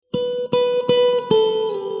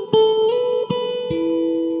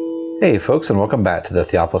Hey folks, and welcome back to the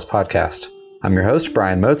Theopolis Podcast. I'm your host,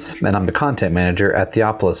 Brian Moats, and I'm the content manager at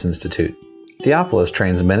Theopolis Institute. Theopolis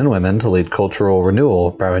trains men and women to lead cultural renewal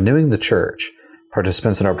by renewing the church.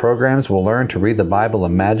 Participants in our programs will learn to read the Bible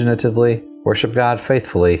imaginatively, worship God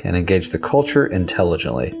faithfully, and engage the culture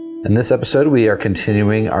intelligently. In this episode, we are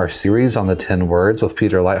continuing our series on the 10 words with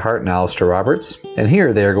Peter Leithart and Alistair Roberts, and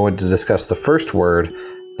here they are going to discuss the first word,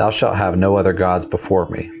 "Thou shalt have no other gods before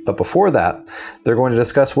me." But before that, they're going to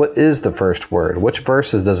discuss what is the first word, which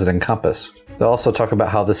verses does it encompass. They'll also talk about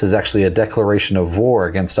how this is actually a declaration of war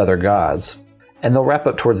against other gods. And they'll wrap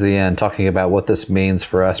up towards the end talking about what this means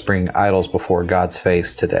for us bringing idols before God's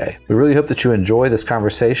face today. We really hope that you enjoy this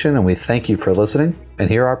conversation, and we thank you for listening. And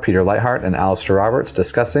here are Peter Leithart and Alistair Roberts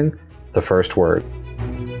discussing the first word.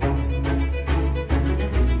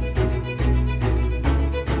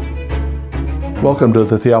 Welcome to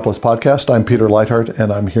the Theopolis Podcast. I'm Peter Leithart,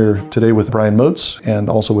 and I'm here today with Brian Moats and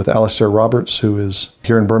also with Alistair Roberts, who is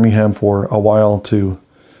here in Birmingham for a while to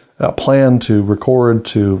plan, to record,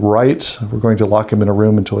 to write. We're going to lock him in a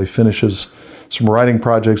room until he finishes some writing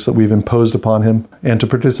projects that we've imposed upon him, and to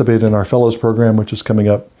participate in our Fellows program, which is coming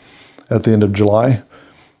up at the end of July.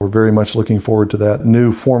 We're very much looking forward to that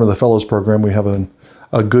new form of the Fellows program. We have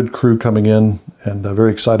a good crew coming in, and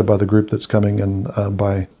very excited by the group that's coming and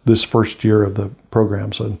by this first year of the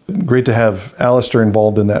program. So great to have Alistair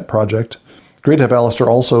involved in that project. Great to have Alistair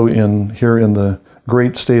also here in the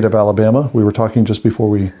great state of Alabama. We were talking just before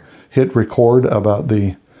we hit record about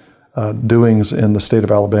the doings in the state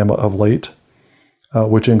of Alabama of late,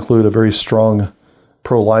 which include a very strong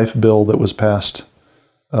pro-life bill that was passed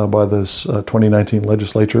by this 2019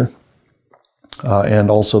 legislature, and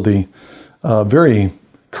also the very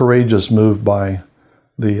courageous move by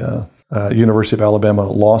the University of Alabama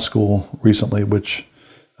Law School recently, which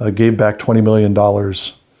gave back $20 million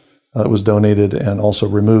that was donated, and also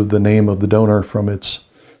removed the name of the donor from its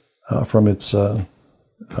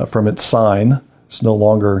sign. It's no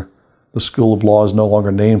longer, the School of Law is no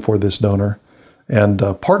longer named for this donor, and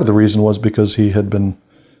part of the reason was because he had been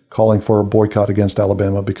calling for a boycott against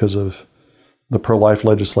Alabama because of the pro-life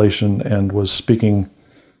legislation, and was speaking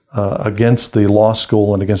against the law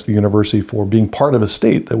school and against the university for being part of a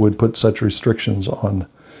state that would put such restrictions on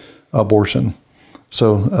abortion.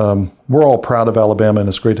 So we're all proud of Alabama, and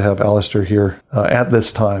it's great to have Alistair here at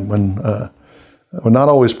this time when we're not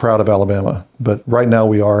always proud of Alabama, but right now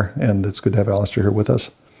we are, and it's good to have Alistair here with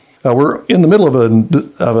us. We're in the middle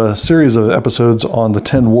of a series of episodes on the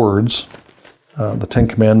 10 words, the 10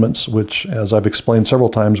 commandments, which, as I've explained several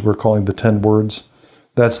times, we're calling the 10 words.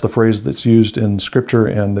 That's the phrase that's used in Scripture,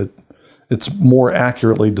 and it's more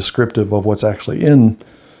accurately descriptive of what's actually in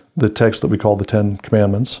the text that we call the 10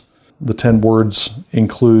 commandments. The 10 words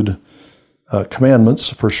include commandments,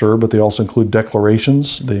 for sure, but they also include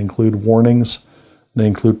declarations, they include warnings, they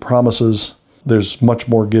include promises. There's much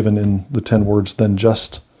more given in the 10 words than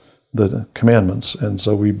just the commandments, and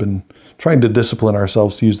so we've been trying to discipline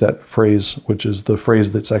ourselves to use that phrase, which is the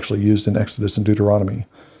phrase that's actually used in Exodus and Deuteronomy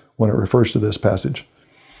when it refers to this passage.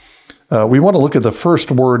 We want to look at the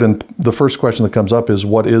first word, and the first question that comes up is,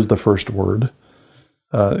 what is the first word?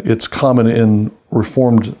 It's common in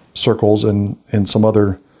Reformed circles and in some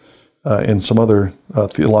other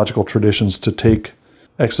theological traditions to take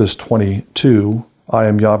Exodus 22, "I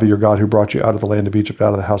am Yahweh your God who brought you out of the land of Egypt,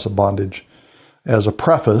 out of the house of bondage," as a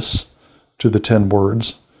preface to the 10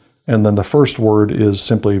 words. And then the first word is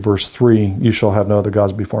simply verse 3, "You shall have no other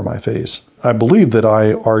gods before my face." I believe that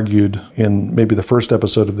I argued in maybe the first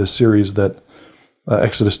episode of this series that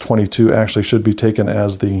Exodus 22 actually should be taken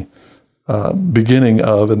as the beginning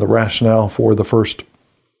of and the rationale for the first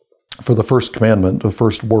commandment, the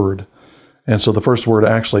first word. And so the first word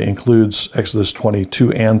actually includes Exodus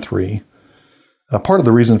 22 and 3. Part of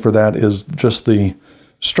the reason for that is just the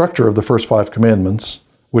structure of the first 5 commandments,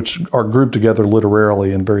 which are grouped together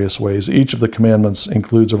literarily in various ways. Each of the commandments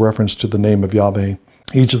includes a reference to the name of Yahweh.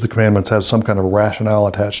 Each of the commandments has some kind of rationale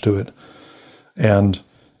attached to it. And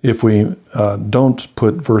if we don't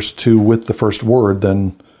put verse 2 with the first word,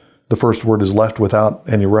 then the first word is left without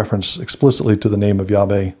any reference explicitly to the name of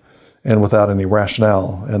Yahweh and without any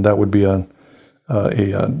rationale. And that would be a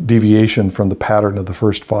deviation from the pattern of the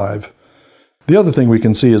first 5. The other thing we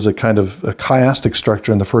can see is a kind of a chiastic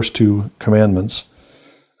structure in the first 2 commandments.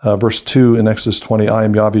 Verse 2 in Exodus 20, "I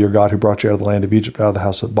am Yahweh your God who brought you out of the land of Egypt, out of the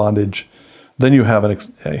house of bondage." Then you have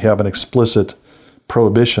an explicit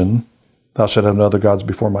prohibition, "Thou shalt have no other gods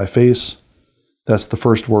before my face." That's the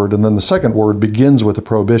first word. And then the second word begins with a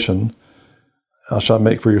prohibition. "Thou shalt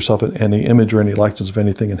make for yourself any image or any likeness of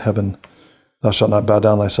anything in heaven. Thou shalt not bow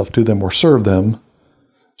down thyself to them or serve them."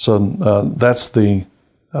 So that's the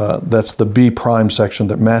That's the B prime section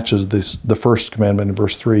that matches the first commandment in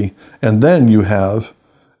verse 3. And then you have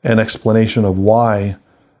an explanation of why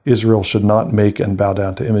Israel should not make and bow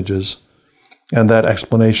down to images. And that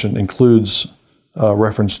explanation includes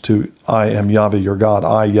reference to I am Yahweh your God,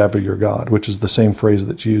 I Yahweh your God, which is the same phrase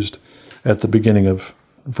that's used at the beginning of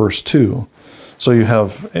verse 2. So you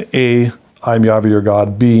have A, I am Yahweh your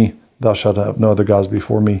God, B, thou shalt have no other gods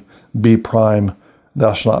before me, B prime,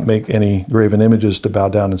 thou shalt not make any graven images to bow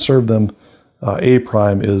down and serve them. A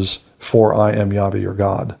prime is for I am Yahweh your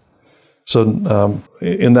God. So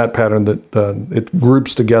in that pattern, that it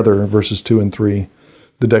groups together verses 2 and 3,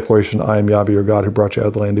 the declaration, I am Yahweh your God who brought you out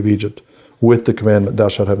of the land of Egypt, with the commandment, thou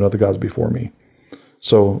shalt have no other gods before me.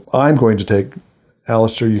 So I'm going to take,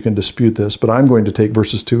 Alistair, you can dispute this, but I'm going to take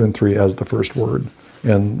verses 2 and 3 as the first word,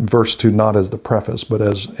 and verse 2 not as the preface, but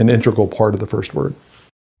as an integral part of the first word.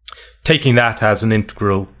 Taking that as an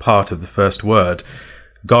integral part of the first word,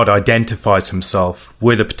 God identifies himself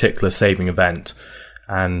with a particular saving event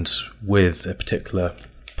and with a particular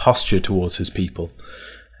posture towards his people.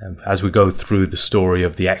 As we go through the story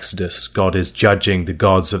of the Exodus, God is judging the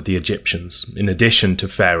gods of the Egyptians, in addition to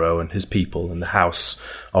Pharaoh and his people and the house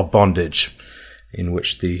of bondage in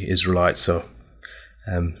which the Israelites are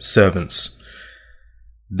servants.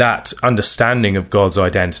 That understanding of God's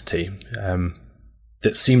identity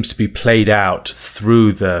that seems to be played out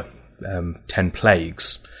through the 10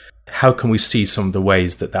 plagues, how can we see some of the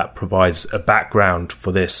ways that provides a background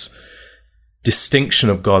for this distinction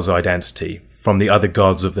of God's identity from the other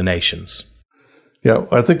gods of the nations? Yeah,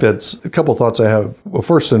 I think that's a couple of thoughts I have. Well,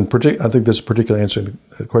 first, I think this is particularly answering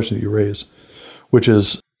the question that you raise, which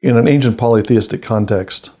is, in an ancient polytheistic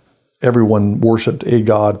context, everyone worshipped a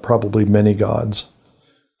god, probably many gods.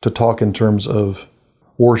 To talk in terms of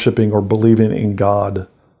worshiping or believing in God,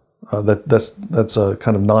 that's a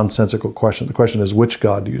kind of nonsensical question. The question is, which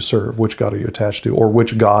God do you serve? Which God are you attached to? Or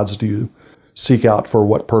which gods do you seek out for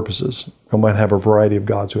what purposes? You might have a variety of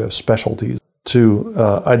gods who have specialties. To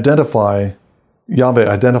identify, Yahweh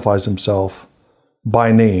identifies himself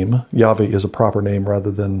by name. Yahweh is a proper name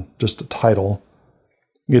rather than just a title.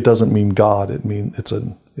 It doesn't mean God.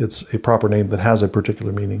 It's a proper name that has a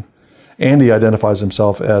particular meaning. And he identifies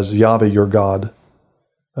himself as Yahweh your God,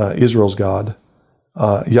 Israel's God,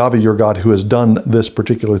 Yahweh your God who has done this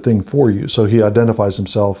particular thing for you. So he identifies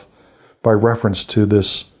himself by reference to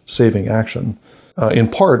this saving action. In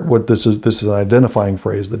part, what this is an identifying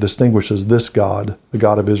phrase that distinguishes this God, the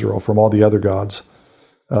God of Israel, from all the other gods.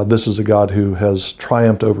 This is a God who has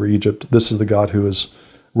triumphed over Egypt. This is the God who has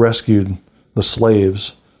rescued the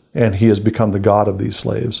slaves, and he has become the God of these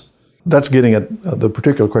slaves. That's getting at the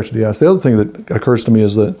particular question you asked. The other thing that occurs to me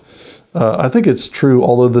is that I think it's true,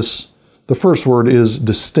 although the first word is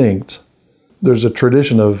distinct, there's a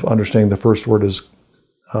tradition of understanding the first word as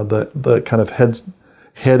the kind of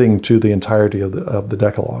heading to the entirety of the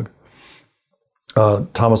Decalogue.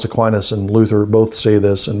 Thomas Aquinas and Luther both say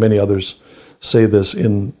this, and many others say this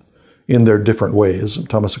in their different ways.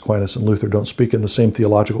 Thomas Aquinas and Luther don't speak in the same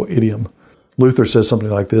theological idiom. Luther says something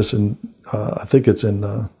like this, and I think it's in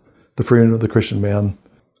The Freedom of the Christian Man.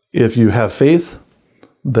 If you have faith,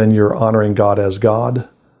 then you're honoring God as God.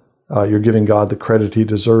 You're giving God the credit he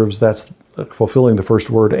deserves. That's fulfilling the first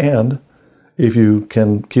word. And if you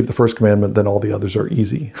can keep the first commandment, then all the others are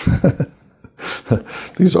easy.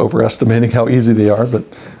 He's overestimating how easy they are, but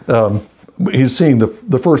he's seeing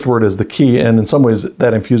the first word as the key, and in some ways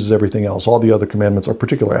that infuses everything else. All the other commandments are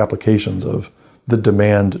particular applications of the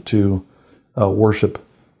demand to worship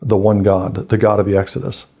the one God, the God of the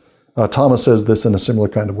Exodus. Thomas says this in a similar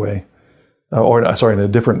kind of way, in a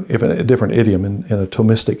different idiom, in a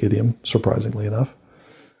Thomistic idiom, surprisingly enough,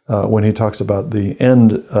 when he talks about the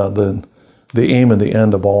end, the aim and the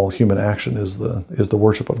end of all human action is the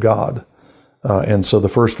worship of God, and so the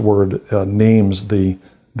first word names the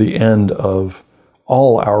end of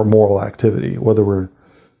all our moral activity, whether we're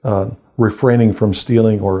refraining from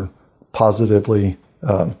stealing or positively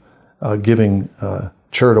giving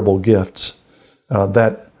charitable gifts.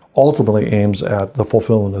 That ultimately aims at the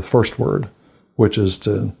fulfillment of the first word, which is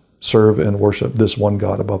to serve and worship this one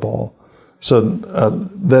God above all. So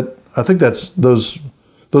that I think those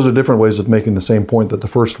are different ways of making the same point, that the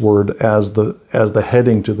first word as the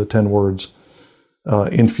heading to the 10 words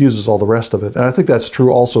infuses all the rest of it. And I think that's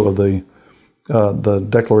true also of the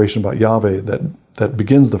declaration about Yahweh that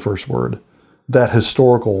begins the first word. That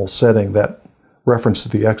historical setting, that reference to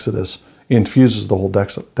the Exodus, infuses the whole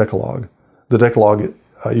Decalogue. The Decalogue,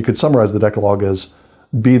 you could summarize the Decalogue as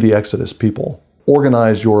be the Exodus people.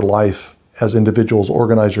 Organize your life as individuals,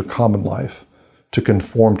 organize your common life to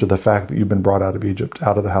conform to the fact that you've been brought out of Egypt,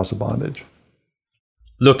 out of the house of bondage.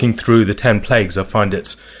 looking through the 10 plagues, I find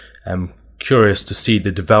it curious to see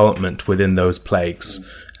the development within those plagues,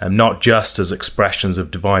 not just as expressions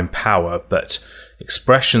of divine power, but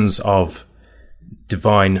expressions of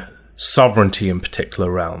divine sovereignty in particular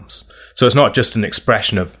realms. So it's not just an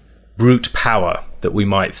expression of brute power that we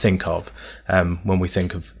might think of when we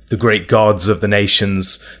think of the great gods of the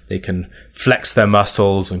nations. They can flex their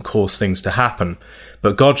muscles and cause things to happen,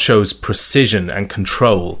 but God shows precision and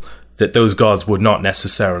control that those gods would not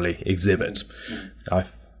necessarily exhibit.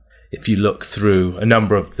 If you look through a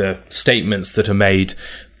number of the statements that are made,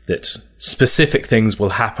 that specific things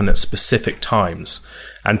will happen at specific times,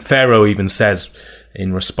 and Pharaoh even says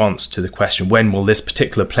in response to the question, when will this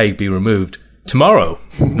particular plague be removed? Tomorrow,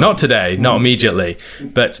 not today, not immediately.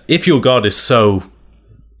 But if your God is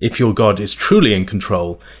truly in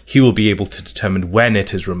control, he will be able to determine when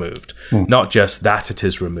it is removed, not just that it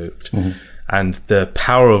is removed. And the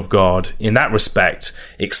power of God in that respect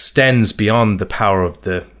extends beyond the power of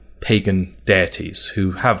the pagan deities,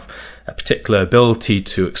 who have a particular ability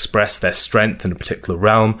to express their strength in a particular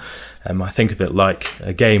realm. I think of it like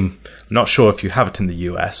a game, I'm not sure if you have it in the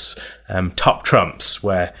US, Top Trumps,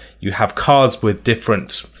 where you have cards with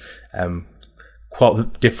different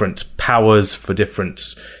different powers for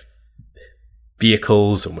different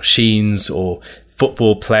vehicles or machines or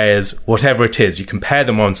football players, whatever it is. You compare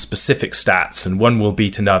them on specific stats, and one will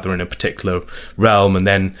beat another in a particular realm, and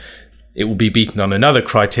then it will be beaten on another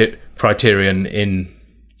criterion in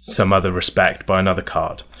some other respect by another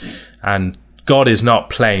card. And God is not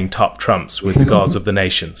playing top trumps with the gods of the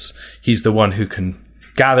nations. He's the one who can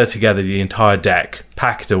gather together the entire deck,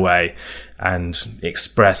 pack it away, and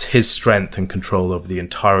express his strength and control over the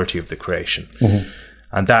entirety of the creation.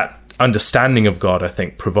 And that understanding of God, I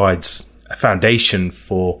think, provides a foundation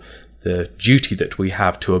for the duty that we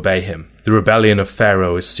have to obey him. The rebellion of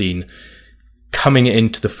Pharaoh is seen coming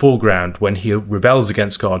into the foreground when he rebels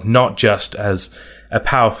against God, not just as a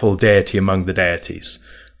powerful deity among the deities,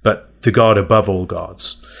 but the God above all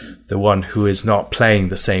gods, the one who is not playing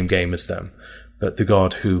the same game as them, but the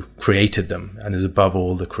God who created them and is above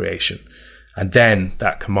all the creation. And then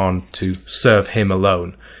that command to serve him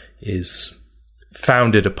alone is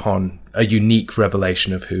founded upon a unique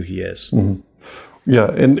revelation of who he is. Yeah,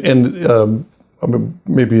 and I mean,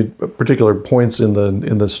 maybe particular points in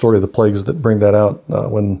the story of the plagues that bring that out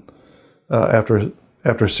when after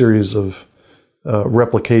a series of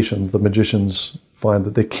replications, the magicians find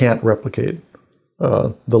that they can't replicate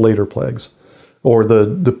the later plagues, or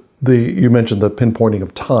the you mentioned the pinpointing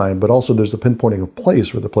of time, but also there's the pinpointing of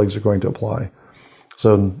place where the plagues are going to apply.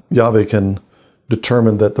 So Yahweh can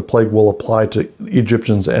determine that the plague will apply to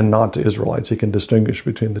Egyptians and not to Israelites. He can distinguish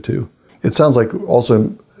between the two. It sounds like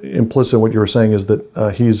also implicit in what you were saying is that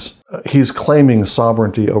he's claiming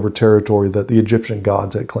sovereignty over territory that the Egyptian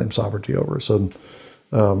gods had claimed sovereignty over. So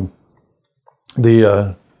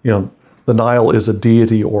the Nile is a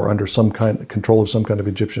deity or under some kind control of some kind of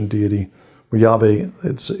Egyptian deity. Where Yahweh,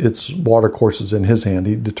 its water course is in his hand.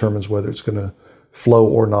 He determines whether it's going to flow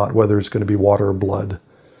or not, whether it's going to be water or blood.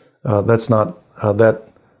 That's not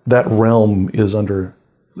that realm is under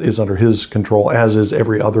his control, as is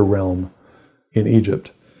every other realm in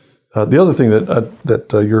Egypt. The other thing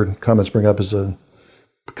that your comments bring up is a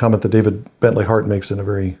comment that David Bentley Hart makes in a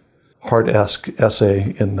very Hart-esque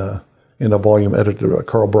essay in a volume edited by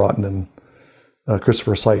Carl Broughton and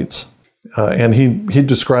Christopher Seitz, and he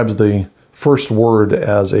describes the first word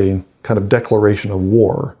as a kind of declaration of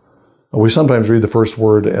war. We sometimes read the first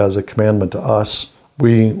word as a commandment to us.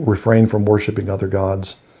 We refrain from worshiping other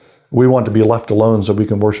gods. We want to be left alone so we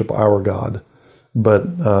can worship our God. But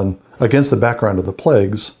against the background of the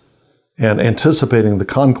plagues and anticipating the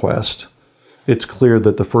conquest, it's clear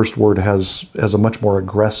that the first word has a much more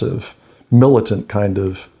aggressive, militant kind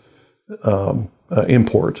of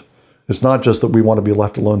import. It's not just that we want to be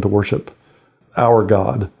left alone to worship our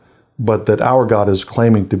God, but that our God is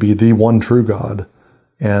claiming to be the one true God,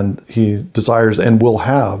 and he desires and will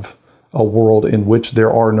have a world in which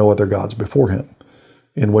there are no other gods before him,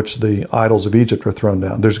 in which the idols of Egypt are thrown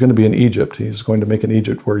down. There's going to be an Egypt. He's going to make an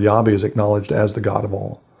Egypt where Yahweh is acknowledged as the God of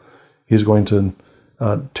all. He's going to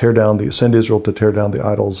send Israel to tear down the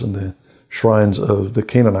idols and the shrines of the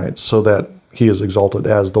Canaanites so that he is exalted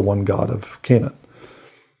as the one God of Canaan.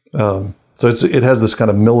 So it has this kind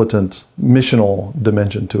of militant, missional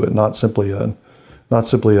dimension to it, not simply a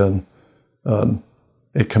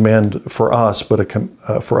command for us, but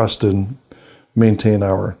for us to maintain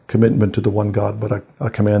our commitment to the one God, but a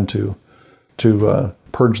command to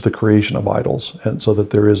purge the creation of idols, and so that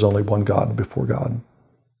there is only one God before God.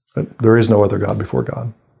 There is no other God before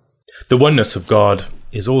God. The oneness of God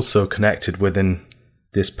is also connected within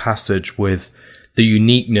this passage with the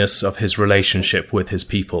uniqueness of his relationship with his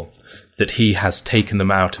people, that he has taken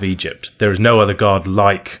them out of Egypt. There is no other God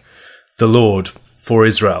like the Lord for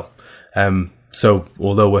Israel. So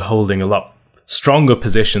although we're holding a lot stronger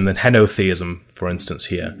position than henotheism, for instance,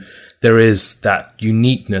 here, there is that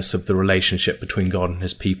uniqueness of the relationship between God and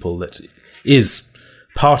his people that is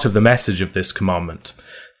part of the message of this commandment,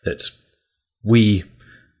 that we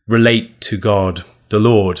relate to God, the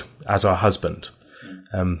Lord, as our husband.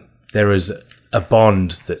 There is a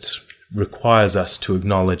bond that requires us to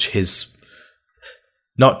acknowledge his,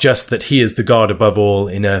 not just that he is the God above all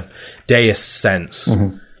in a deist sense,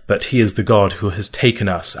 but he is the God who has taken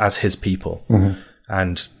us as his people.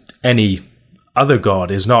 And any other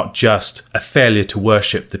God is not just a failure to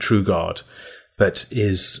worship the true God, but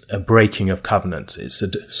is a breaking of covenant. It's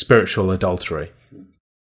a spiritual adultery.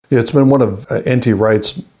 Yeah, it's been one of N.T.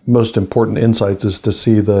 Wright's most important insights is to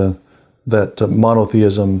see that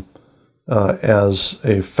monotheism as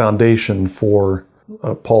a foundation for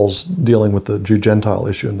Paul's dealing with the Jew-Gentile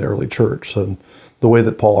issue in the early church. So the way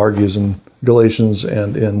that Paul argues in Galatians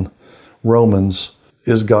and in Romans,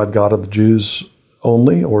 is God God of the Jews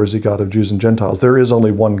only, or is he God of Jews and Gentiles? There is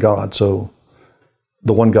only one God, so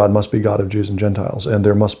the one God must be God of Jews and Gentiles, and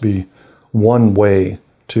there must be one way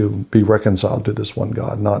to be reconciled to this one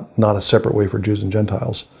God, not a separate way for Jews and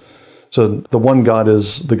Gentiles. So the one God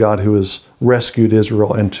is the God who has rescued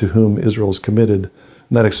Israel and to whom Israel is committed.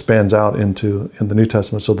 And that expands out in the New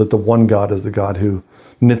Testament, so that the one God is the God who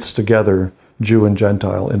knits together Jew and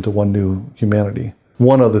Gentile into one new humanity.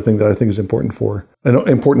 One other thing that I think is important for an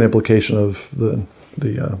important implication of the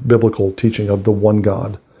biblical teaching of the one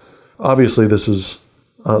God. Obviously,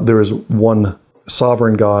 there is one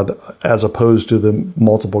sovereign God as opposed to the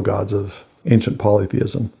multiple gods of ancient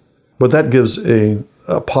polytheism. But that gives a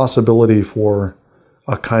possibility for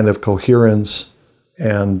a kind of coherence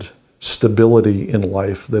and stability in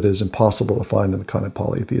life that is impossible to find in a kind of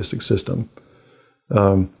polytheistic system.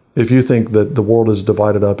 If you think that the world is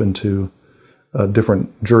divided up into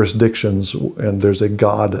different jurisdictions and there's a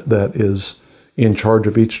God that is in charge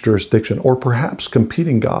of each jurisdiction, or perhaps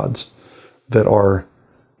competing gods that are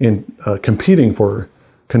competing for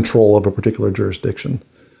control of a particular jurisdiction,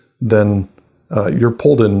 then you're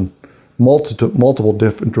pulled in multiple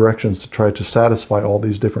different directions to try to satisfy all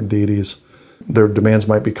these different deities. Their demands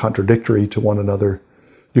might be contradictory to one another.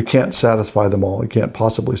 You can't satisfy them all. You can't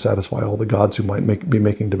possibly satisfy all the gods who might be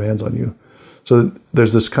making demands on you. So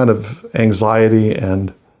there's this kind of anxiety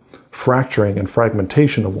and fracturing and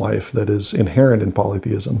fragmentation of life that is inherent in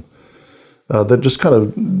polytheism that just kind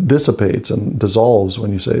of dissipates and dissolves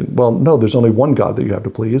when you say, well, no, there's only one God that you have to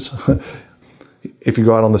please. If you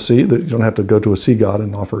go out on the sea, you don't have to go to a sea god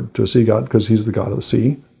and offer to a sea god because he's the god of the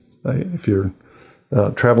sea. If you're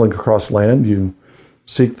traveling across land, you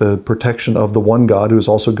seek the protection of the one God who is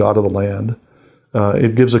also God of the land.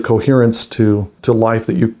 It gives a coherence to life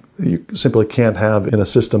that you simply can't have in a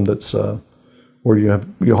system that's where you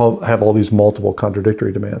have all these multiple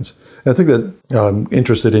contradictory demands. And I think that I'm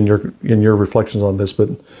interested in your reflections on this, but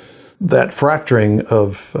that fracturing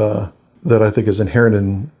of that I think is inherent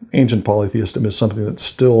in ancient polytheism is something that's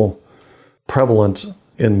still prevalent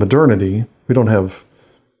in modernity. We don't have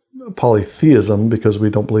polytheism because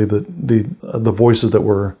we don't believe that the voices that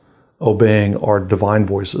we're obeying are divine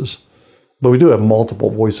voices, but we do have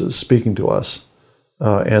multiple voices speaking to us.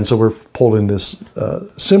 And so we're pulled in this,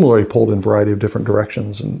 similarly pulled in a variety of different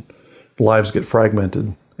directions, and lives get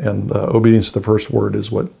fragmented, and obedience to the first word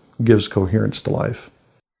is what gives coherence to life.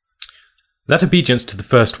 That obedience to the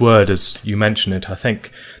first word, as you mentioned it, I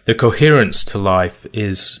think the coherence to life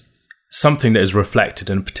is something that is reflected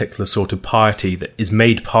in a particular sort of piety that is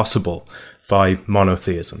made possible by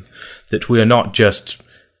monotheism, that we are not just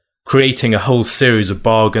creating a whole series of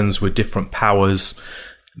bargains with different powers,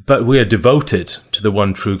 but we are devoted to the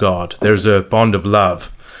one true God. There's a bond of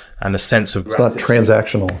love and a sense of gratitude. It's not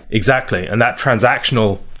transactional. Exactly. And that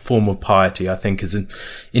transactional form of piety, I think, is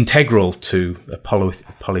integral to a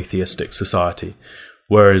polytheistic society.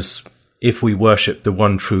 Whereas if we worship the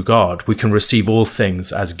one true God, we can receive all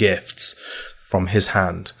things as gifts from his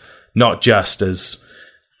hand, not just as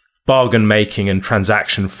bargain making and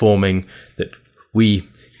transaction forming, that we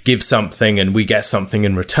give something and we get something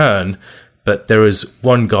in return, but there is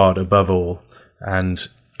one God above all, and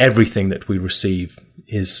everything that we receive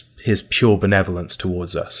is his pure benevolence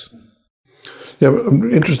towards us. Yeah,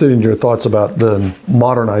 I'm interested in your thoughts about the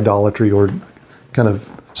modern idolatry or kind of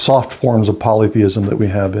soft forms of polytheism that we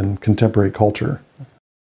have in contemporary culture.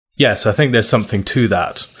 Yes, I think there's something to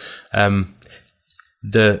that.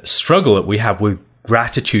 The struggle that we have with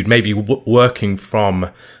gratitude, maybe working from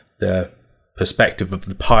the perspective of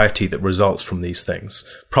the piety that results from these things.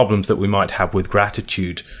 Problems that we might have with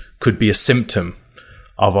gratitude could be a symptom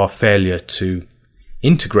of our failure to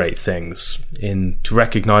integrate things, to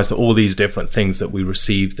recognize that all these different things that we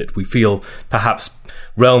receive, that we feel perhaps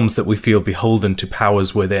realms that we feel beholden to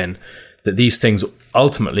powers within, that these things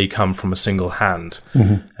ultimately come from a single hand.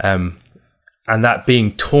 And that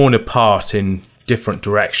being torn apart in different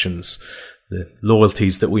directions, the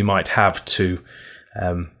loyalties that we might have to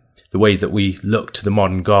the way that we look to the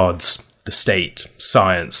modern gods, the state,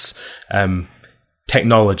 science,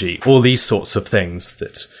 technology, all these sorts of things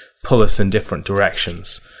that pull us in different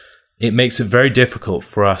directions. It makes it very difficult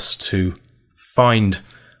for us to find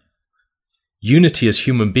unity as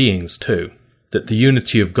human beings too. That the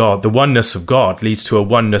unity of God, the oneness of God, leads to a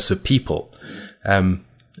oneness of people,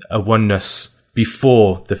 a oneness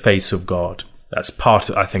before the face of God. That's part,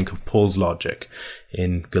 I think, of Paul's logic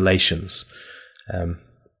in Galatians.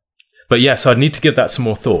 But yes, I'd need to give that some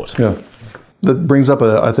more thought. Yeah. That brings up,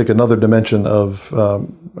 I think, another dimension of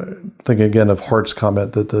thinking again of Hart's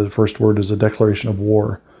comment that the first word is a declaration of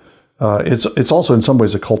war. It's also in some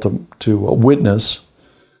ways a call to witness,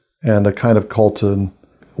 and a kind of call to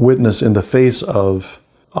witness in the face of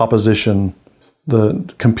opposition,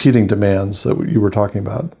 the competing demands that you were talking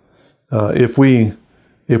about. If we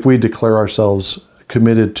declare ourselves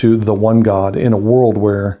committed to the one God in a world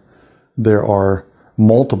where there are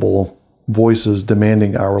multiple voices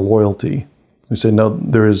demanding our loyalty, we say, no,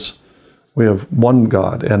 we have one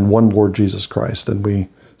God and one Lord Jesus Christ, and we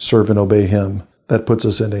serve and obey him. That puts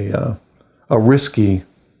us in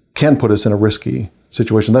can put us in a risky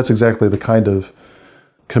situation. That's exactly the kind of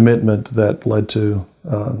commitment that led to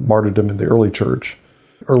martyrdom in the early church.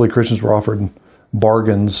 Early Christians were offered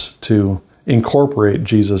bargains to incorporate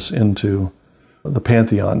Jesus into the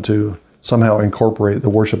pantheon, to somehow incorporate the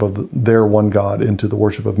worship of their one God into the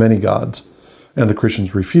worship of many gods. And the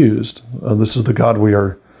Christians refused. This is the God we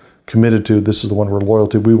are committed to. This is the one we're loyal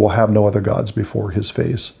to. We will have no other gods before his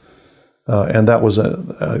face. And that was,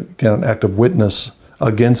 again, an act of witness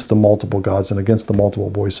against the multiple gods and against the multiple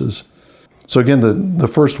voices. So again, the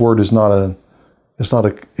first word it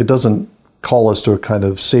doesn't call us to a kind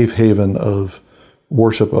of safe haven of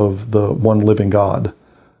worship of the one living God.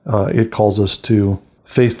 It calls us to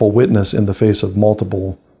faithful witness in the face of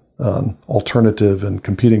multiple alternative and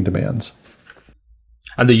competing demands.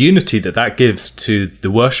 And the unity that gives to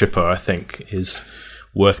the worshipper, I think, is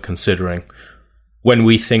worth considering. When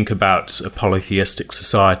we think about a polytheistic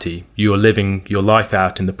society, you are living your life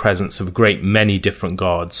out in the presence of a great many different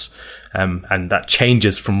gods, and that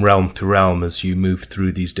changes from realm to realm as you move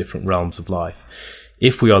through these different realms of life.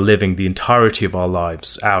 If we are living the entirety of our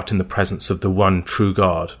lives out in the presence of the one true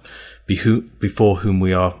God, before whom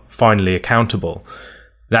we are finally accountable,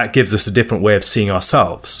 that gives us a different way of seeing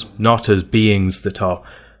ourselves, not as beings that are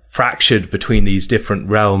fractured between these different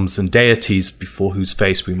realms and deities before whose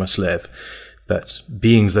face we must live, but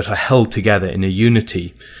beings that are held together in a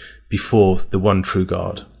unity before the one true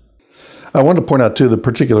God. I want to point out, too, the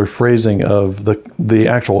particular phrasing of the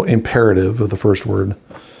actual imperative of the first word.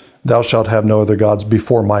 Thou shalt have no other gods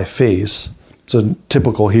before my face. It's a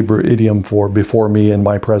typical Hebrew idiom for before me in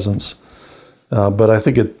my presence. But I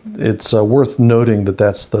think it's worth noting that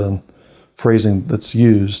that's the phrasing that's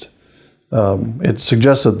used. It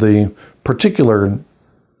suggests that the particular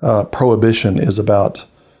prohibition is about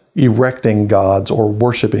erecting gods or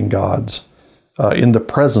worshiping gods in the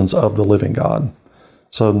presence of the living God.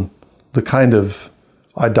 So the kind of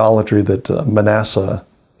idolatry that Manasseh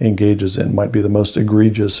engages in might be the most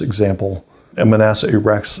egregious example. And Manasseh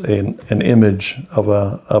erects an image of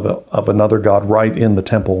another god right in the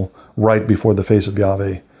temple, right before the face of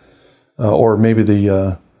Yahweh. Or maybe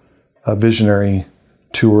the visionary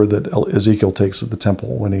tour that Ezekiel takes of the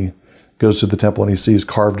temple, when he goes to the temple and he sees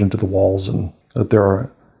carved into the walls and that there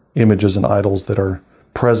are images and idols that are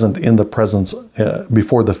present in the presence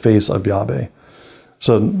before the face of Yahweh.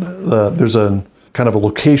 So there's a kind of a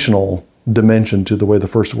locational dimension to the way the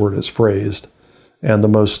first word is phrased. And the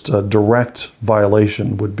most direct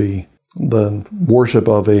violation would be the worship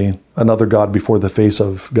of another god before the face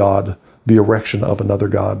of God, the erection of another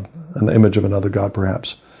god, an image of another god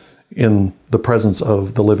perhaps, in the presence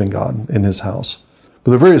of the living God in his house.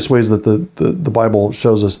 But there are various ways that the Bible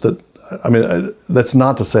shows us that, that's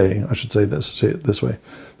not to say, I should say it this way,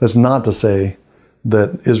 that's not to say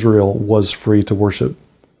that Israel was free to worship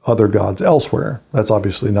other gods elsewhere. That's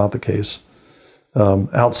obviously not the case.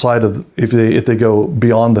 Outside of, if they go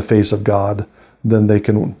beyond the face of God, then they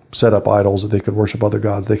can set up idols, they can worship other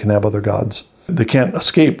gods, they can have other gods. They can't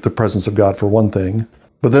escape the presence of God for one thing.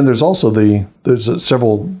 But then there's also there's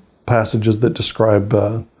several passages that describe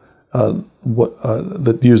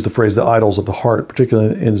that use the phrase "the idols of the heart,"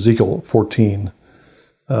 particularly in Ezekiel 14.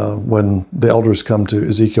 When the elders come to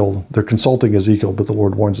Ezekiel, they're consulting Ezekiel, but the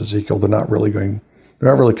Lord warns Ezekiel they're not really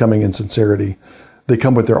coming in sincerity. They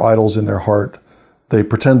come with their idols in their heart. They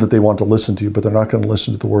pretend that they want to listen to you, but they're not going to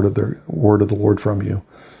listen to the word of the Lord from you.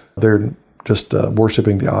 They're just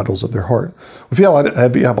worshiping the idols of their heart. If you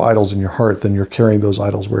have idols in your heart, then you're carrying those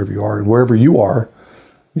idols wherever you are, and wherever you are,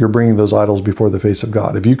 you're bringing those idols before the face of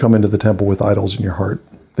God. If you come into the temple with idols in your heart,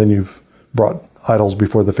 then you've brought idols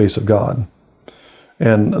before the face of God.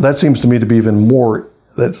 And that seems to me to be even more,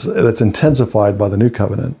 that's intensified by the new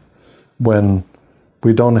covenant, when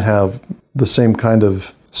we don't have the same kind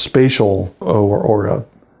of spatial or a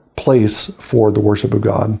place for the worship of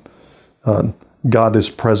God. God is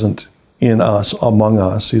present in us, among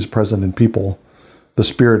us. He's present in people. The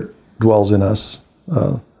Spirit dwells in us.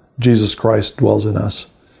 Jesus Christ dwells in us.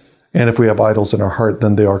 And if we have idols in our heart,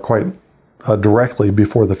 then they are quite directly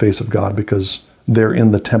before the face of God, because they're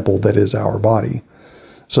in the temple that is our body.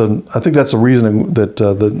 So I think that's the reason that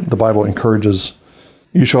the Bible encourages,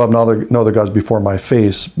 you shall have no other gods before my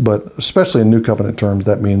face, but especially in New Covenant terms,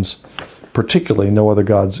 that means particularly no other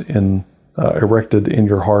gods erected in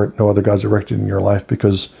your heart, no other gods erected in your life,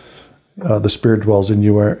 because the Spirit dwells in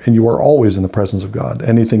you, and you are always in the presence of God.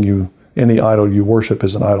 Any idol you worship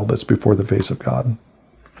is an idol that's before the face of God.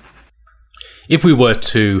 If we were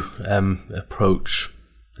to approach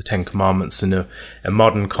the Ten Commandments in a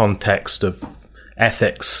modern context of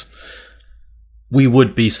ethics, we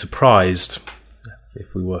would be surprised,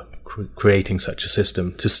 if we were creating such a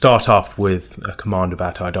system, to start off with a command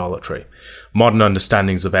about idolatry. Modern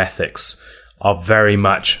understandings of ethics are very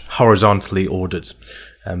much horizontally ordered,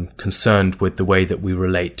 concerned with the way that we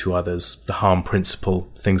relate to others, the harm principle,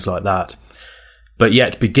 things like that. But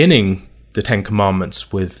yet, beginning the Ten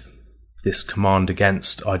Commandments with this command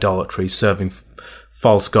against idolatry, serving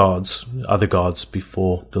false gods, other gods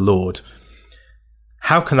before the Lord,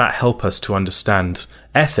 how can that help us to understand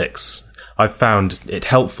ethics? I've found it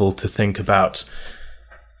helpful to think about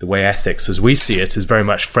the way ethics, as we see it, is very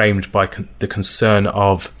much framed by the concern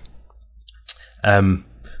of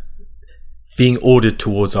being ordered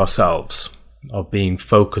towards ourselves, of being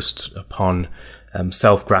focused upon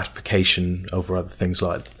self-gratification over other things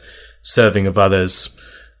like serving of others.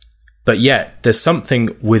 But yet, there's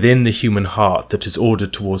something within the human heart that is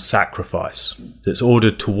ordered towards sacrifice, that's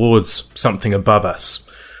ordered towards something above us,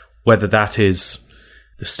 whether that is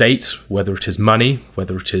the state, whether it is money,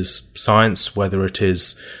 whether it is science, whether it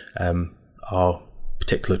is our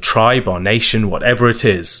particular tribe, our nation, whatever it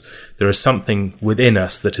is. There is something within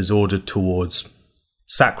us that is ordered towards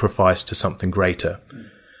sacrifice to something greater.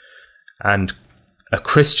 And a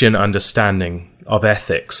Christian understanding of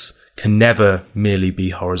ethics can never merely be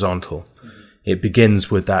horizontal. It begins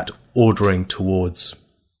with that ordering towards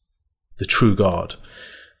the true God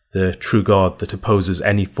that opposes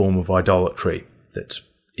any form of idolatry that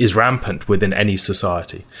is rampant within any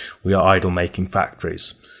society. We are idol-making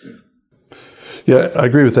factories. Yeah, I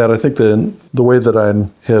agree with that. I think the way that I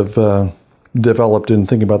have developed in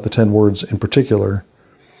thinking about the 10 words in particular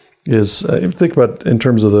is, if you think about in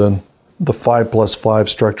terms of the 5+5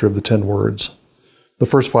 structure of the 10 words, the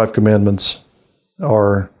first 5 commandments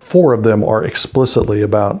are, 4 of them are explicitly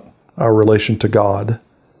about our relation to God,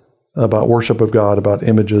 about worship of God, about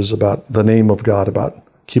images, about the name of God, about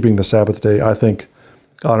keeping the Sabbath day. I think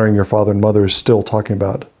honoring your father and mother is still talking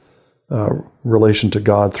about relation to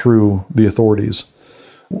God through the authorities.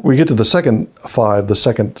 We get to the second 5, the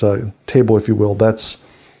second table, if you will, that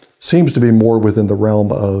seems to be more within the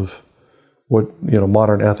realm of what,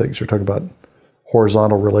 modern ethics. You're talking about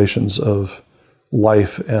horizontal relations of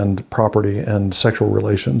life and property and sexual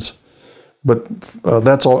relations, but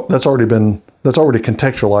that's already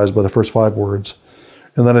contextualized by the first 5 words.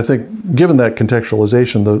 And then I think, given that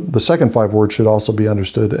contextualization, the second 5 words should also be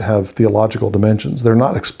understood to have theological dimensions. They're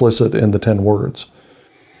not explicit in the 10 words,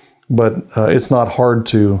 but it's not hard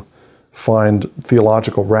to find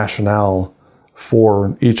theological rationale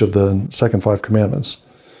for each of the second 5 commandments.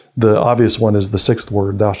 The obvious one is the 6th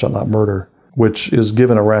word, thou shalt not murder, which is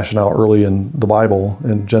given a rationale early in the Bible,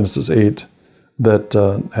 in Genesis 8, that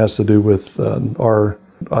has to do with our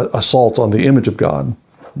assault on the image of God.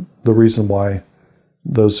 The reason why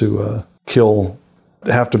those who kill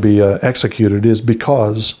have to be executed is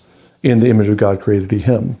because in the image of God created he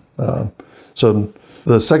him. So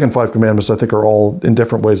the second 5 commandments, I think, are all in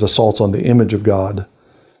different ways assaults on the image of God.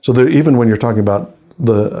 So even when you're talking about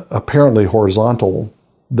the apparently horizontal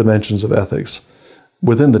dimensions of ethics,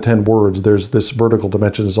 within the 10 words, there's this vertical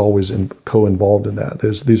dimension is always co-involved in that.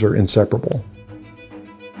 These are inseparable.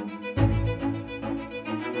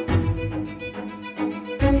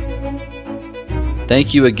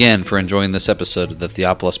 Thank you again for enjoying this episode of the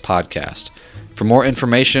Theopolis Podcast. For more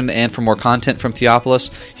information and for more content from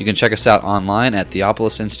Theopolis, you can check us out online at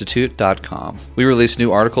theopolisinstitute.com. We release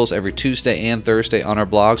new articles every Tuesday and Thursday on our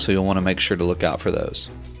blog, so you'll want to make sure to look out for those.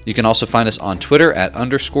 You can also find us on Twitter at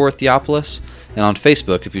 _Theopolis and on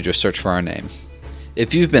Facebook if you just search for our name.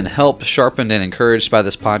 If you've been helped, sharpened, and encouraged by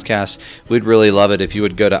this podcast, we'd really love it if you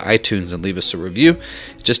would go to iTunes and leave us a review.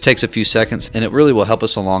 It just takes a few seconds, and it really will help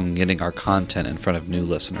us along in getting our content in front of new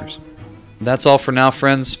listeners. That's all for now,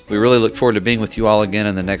 friends. We really look forward to being with you all again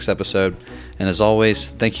in the next episode. And as always,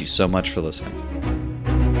 thank you so much for listening.